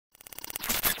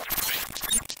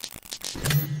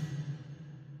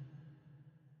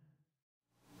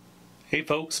Hey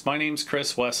folks, my name's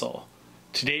Chris Wessel.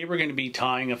 Today we're going to be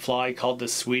tying a fly called the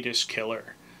Swedish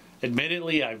Killer.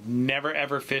 Admittedly, I've never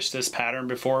ever fished this pattern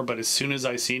before, but as soon as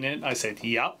I seen it, I said,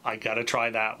 yep, I gotta try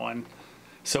that one.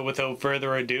 So without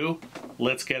further ado,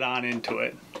 let's get on into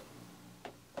it.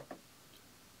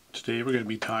 Today we're going to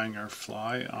be tying our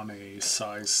fly on a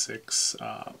size 6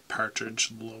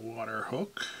 partridge low water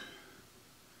hook.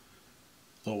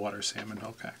 Low water salmon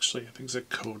hook actually, I think it's a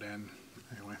code N.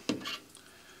 Anyway.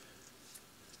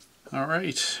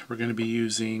 Alright, we're going to be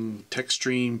using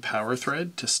Textreme Power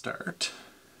Thread to start.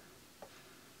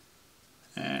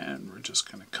 And we're just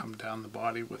going to come down the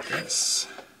body with this.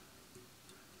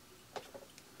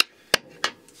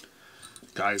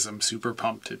 Guys, I'm super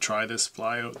pumped to try this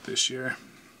fly out this year.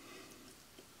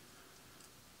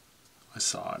 I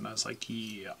saw it and I was like,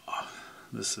 yeah,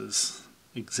 this is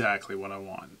exactly what I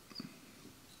want.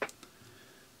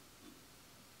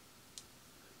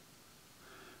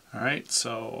 Alright,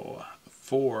 so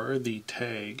for the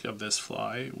tag of this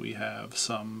fly, we have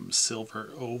some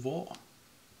silver oval.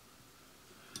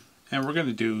 And we're going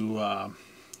to do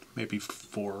maybe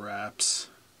 4 wraps,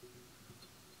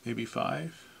 maybe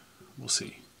 5. We'll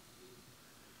see.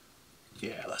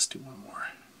 Yeah, let's do one more.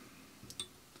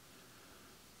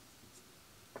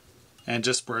 And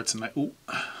just where it's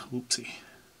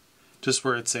just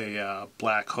where it's a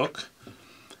black hook,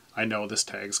 I know this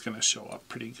tag's going to show up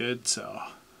pretty good, so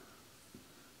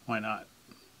why not?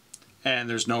 And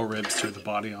there's no ribs through the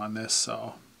body on this,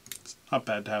 so it's not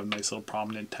bad to have a nice little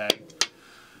prominent tag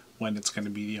when it's going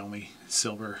to be the only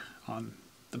silver on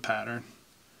the pattern.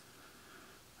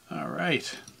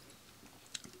 Alright,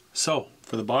 so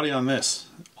for the body on this,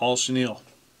 all chenille.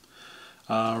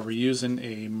 We're using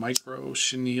a micro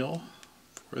chenille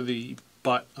for the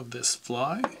butt of this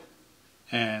fly,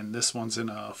 and this one's in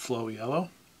a flow yellow.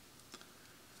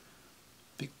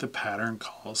 I think the pattern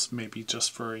calls maybe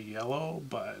just for a yellow,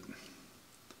 but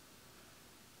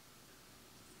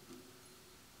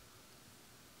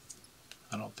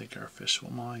I don't think our fish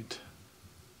will mind.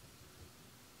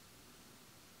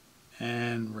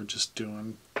 And we're just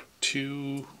doing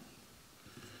 2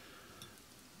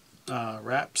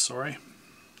 wraps, sorry.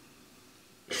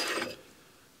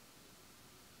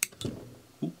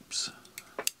 Oops.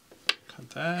 Cut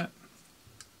that.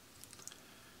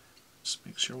 Just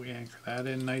make sure we anchor that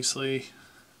in nicely.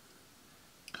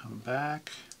 Come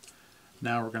back.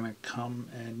 Now we're going to come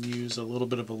and use a little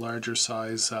bit of a larger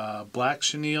size black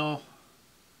chenille.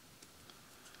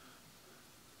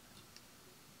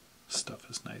 Stuff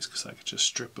is nice because I could just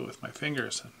strip it with my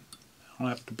fingers and I don't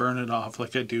have to burn it off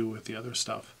like I do with the other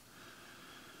stuff.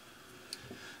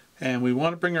 And we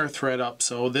want to bring our thread up,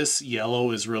 so this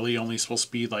yellow is really only supposed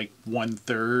to be like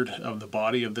 1/3 of the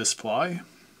body of this fly.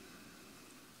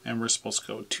 And we're supposed to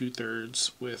go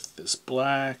 2/3 with this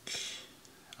black.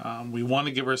 We want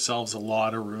to give ourselves a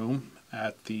lot of room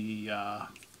at the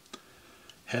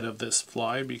head of this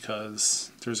fly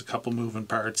because there's a couple moving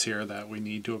parts here that we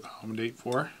need to accommodate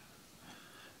for.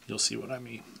 You'll see what I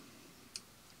mean.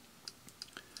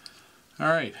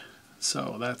 Alright,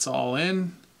 so that's all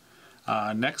in.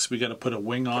 Next we got to put a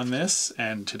wing on this,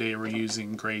 and today we're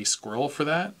using gray squirrel for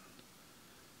that.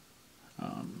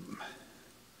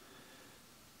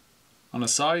 On a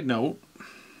side note,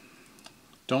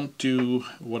 don't do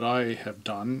what I have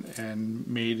done and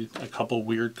made a couple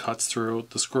weird cuts throughout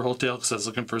the squirrel tail because I was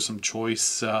looking for some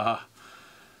choice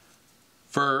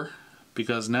fur,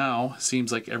 because now it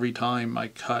seems like every time I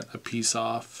cut a piece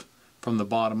off from the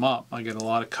bottom up, I get a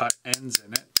lot of cut ends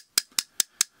in it.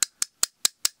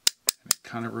 And it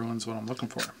kind of ruins what I'm looking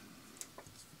for.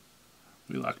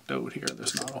 We lucked out here,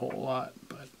 there's not a whole lot,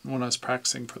 but when I was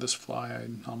practicing for this fly, I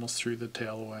almost threw the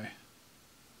tail away.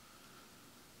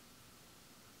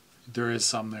 There is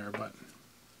some there, but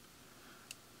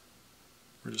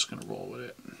we're just going to roll with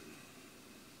it.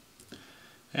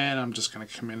 And I'm just going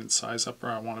to come in and size up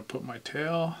where I want to put my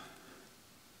tail.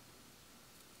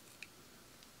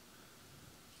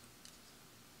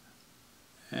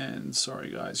 And sorry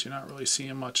guys, you're not really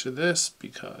seeing much of this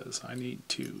because I need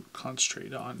to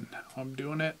concentrate on how I'm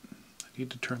doing it. I need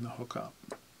to turn the hook up.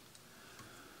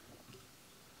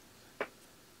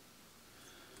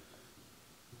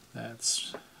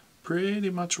 That's pretty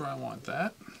much where I want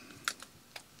that.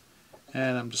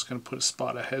 And I'm just going to put a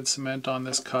spot of head cement on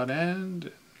this cut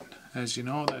end. As you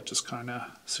know, that just kind of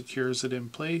secures it in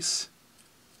place.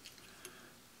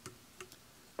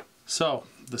 So,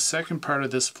 the second part of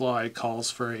this fly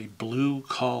calls for a blue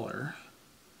collar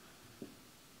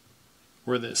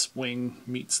where this wing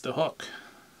meets the hook.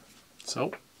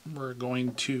 So, we're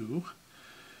going to,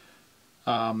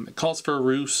 it calls for a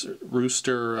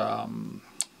rooster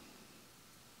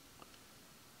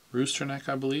rooster neck,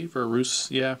 I believe, or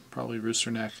yeah, probably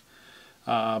rooster neck.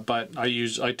 But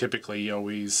I typically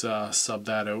always sub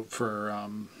that out for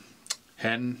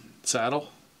hen saddle,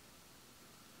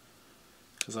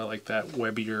 because I like that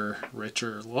webbier,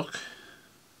 richer look.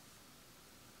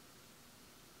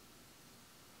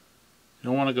 You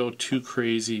don't want to go too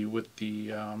crazy with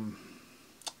the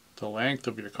length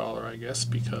of your collar, I guess,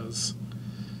 because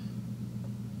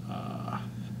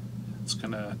it's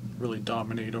going to really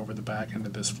dominate over the back end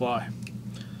of this fly.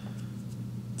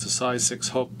 It's a size 6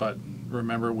 hook, but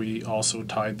remember we also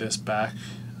tied this back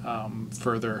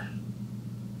further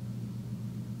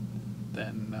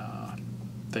than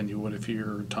you would if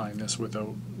you're tying this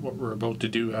without what we're about to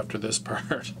do after this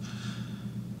part.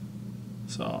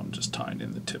 So I'm just tying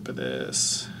in the tip of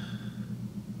this.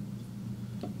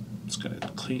 Just going to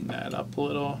clean that up a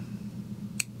little.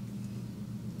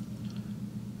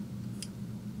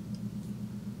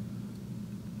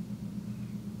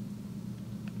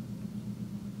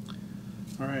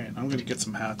 Alright, I'm going to get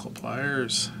some hackle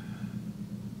pliers.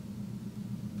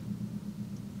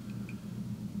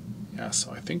 Yeah,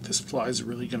 so I think this fly is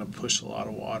really going to push a lot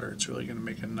of water. It's really going to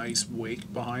make a nice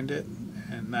wake behind it,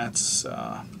 and that's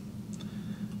a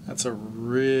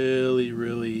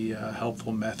really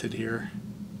helpful method here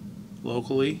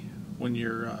locally when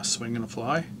you're swinging a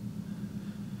fly.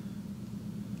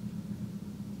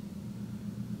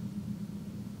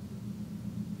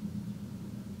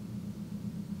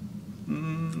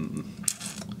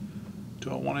 Do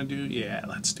I want to do? Yeah,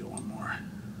 let's do one more.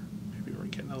 Maybe we're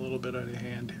getting a little bit out of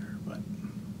hand here, but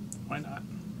why not?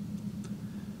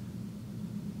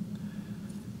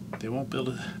 They won't be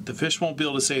able to, the fish won't be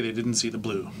able to say they didn't see the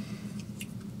blue.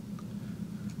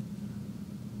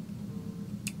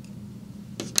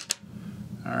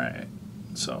 Alright,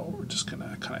 so we're just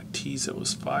gonna kind of tease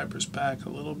those fibers back a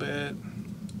little bit.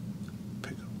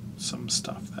 Pick up some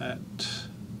stuff that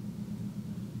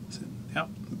is in, yep,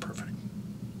 perfect.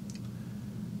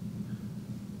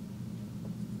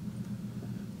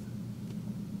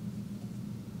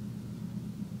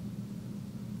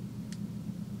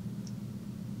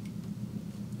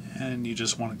 And you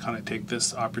just want to kind of take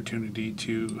this opportunity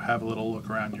to have a little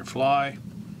look around your fly.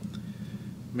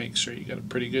 Make sure you got a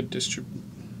pretty good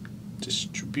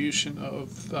distribution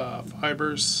of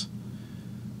fibers.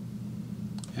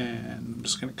 And I'm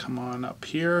just going to come on up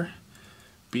here,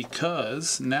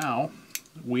 because now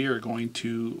we are going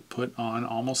to put on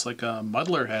almost like a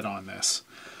muddler head on this.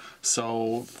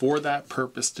 So for that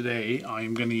purpose today,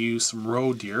 I'm going to use some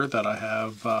roe deer that I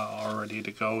have all ready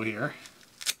to go here.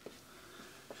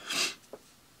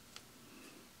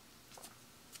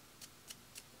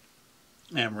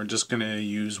 And we're just going to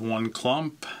use one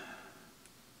clump.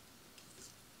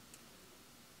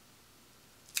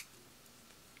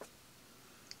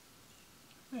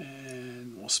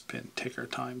 And we'll take our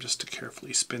time just to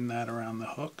carefully spin that around the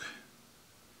hook.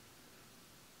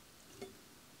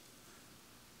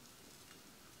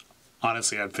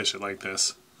 Honestly, I'd fish it like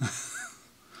this.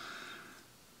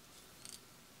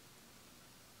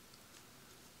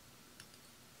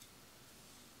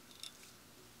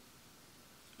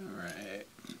 Alright.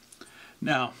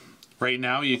 Now, right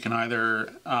now you can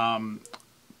either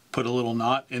put a little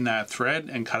knot in that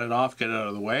thread and cut it off, get it out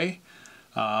of the way.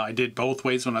 I did both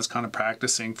ways when I was kind of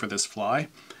practicing for this fly.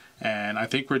 And I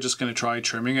think we're just going to try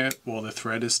trimming it while the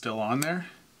thread is still on there.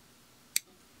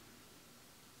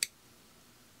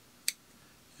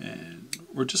 And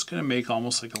we're just going to make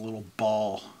almost like a little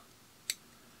ball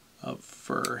of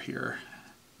fur here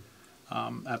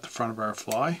at the front of our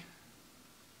fly.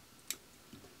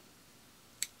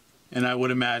 And I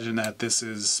would imagine that this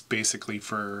is basically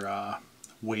for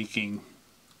waking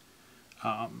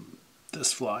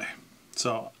this fly.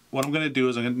 So what I'm going to do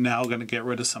is I'm now going to get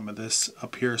rid of some of this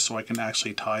up here so I can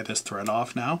actually tie this thread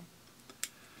off now.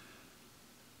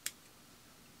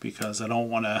 Because I don't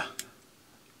want to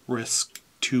risk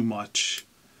too much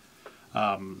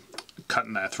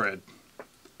cutting that thread.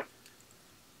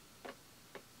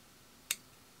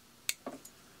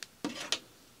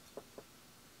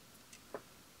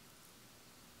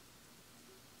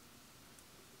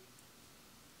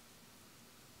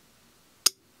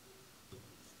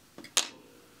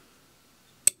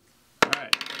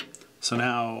 So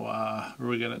now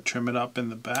we're going to trim it up in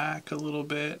the back a little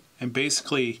bit, and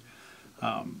basically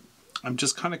I'm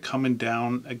just kind of coming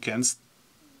down against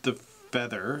the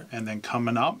feather and then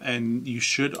coming up, and you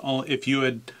should, if you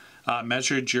had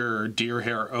measured your deer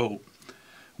hair out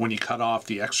when you cut off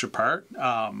the extra part,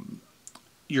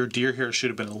 your deer hair should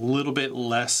have been a little bit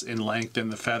less in length than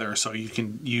the feather, so you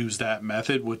can use that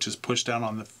method, which is push down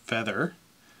on the feather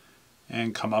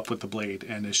and come up with the blade,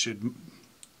 and it should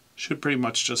Should pretty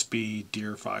much just be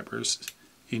deer fibers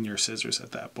in your scissors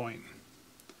at that point.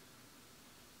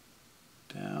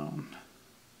 Down,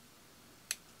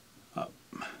 up.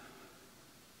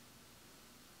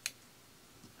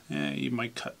 Yeah, you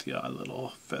might cut the odd little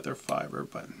feather fiber,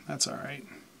 but that's all right.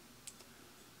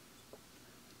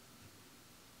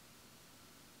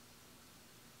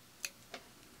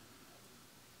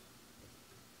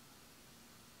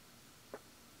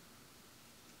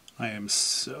 I am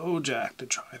so jacked to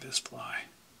try this fly.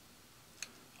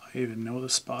 I even know the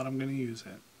spot I'm going to use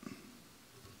it.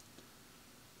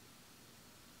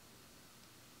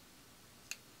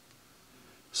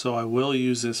 So I will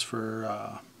use this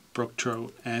for brook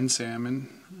trout and salmon.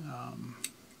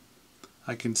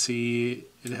 I can see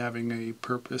it having a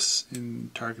purpose in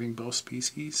targeting both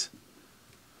species.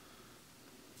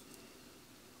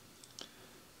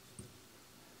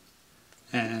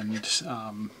 And if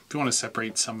you want to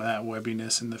separate some of that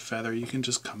webbiness in the feather, you can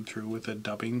just come through with a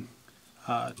dubbing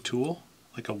tool,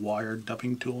 like a wired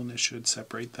dubbing tool, and it should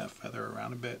separate that feather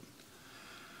around a bit.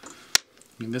 I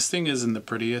mean, this thing isn't the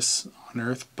prettiest on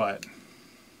earth, but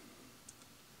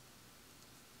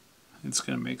it's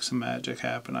going to make some magic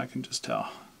happen, I can just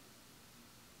tell.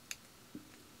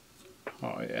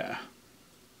 Oh yeah.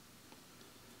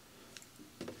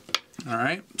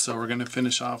 Alright, so we're going to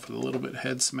finish off with a little bit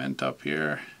head cement up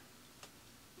here.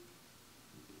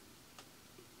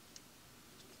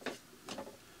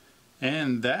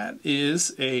 And that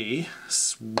is a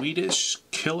Swedish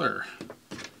Killer.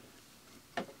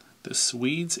 The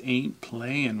Swedes ain't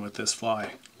playing with this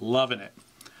fly. Loving it.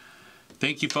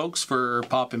 Thank you folks for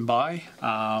popping by.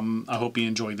 I hope you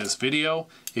enjoyed this video.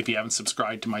 If you haven't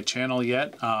subscribed to my channel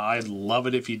yet, I'd love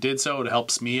it if you did so. It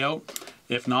helps me out.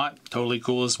 If not, totally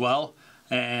cool as well.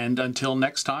 And until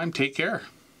next time, take care.